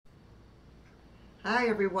Hi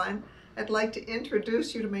everyone, I'd like to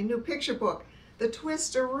introduce you to my new picture book, the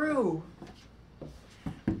TWIST-A-ROO.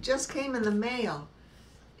 Just came in the mail.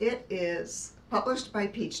 It is published by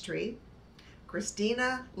Peachtree.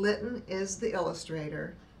 Christina Litton is the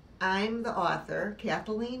illustrator. I'm the author,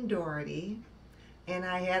 Kathleen Doherty, and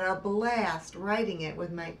I had a blast writing it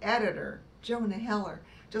with my editor, Jonah Heller.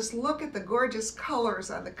 Just look at the gorgeous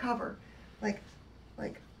colors on the cover, like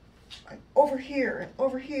over here and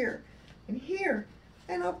over here and here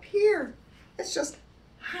and up here. It's just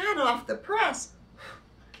hot off the press.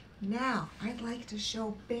 Now I'd like to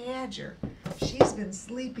show Badger. She's been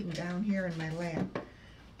sleeping down here in my lap,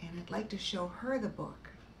 and I'd like to show her the book.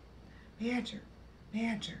 Badger,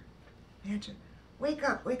 Badger, Badger, wake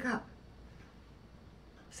up, wake up.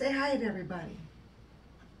 Say hi to everybody.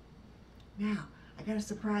 Now, I got a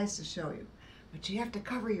surprise to show you, but you have to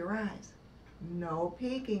cover your eyes. No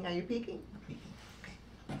peeking. Are you peeking? No peeking.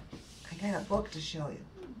 Okay. I got a book to show you.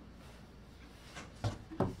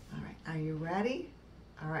 All right. Are you ready?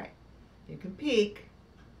 All right. You can peek.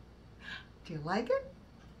 Do you like it?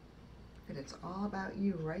 And it's all about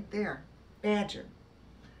you right there. Badger.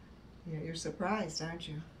 Yeah, you're surprised, aren't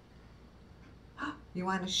you? You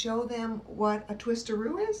want to show them what a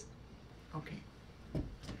twist-a-roo is? Okay.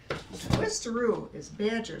 Twist-a-roo is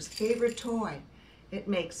Badger's favorite toy. It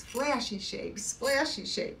makes flashy shapes, splashy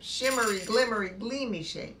shapes, shimmery, glimmery, gleamy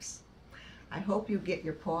shapes. I hope you get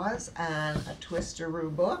your paws on a Twist-a-Roo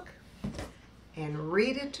book and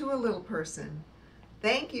read it to a little person.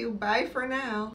 Thank you. Bye for now.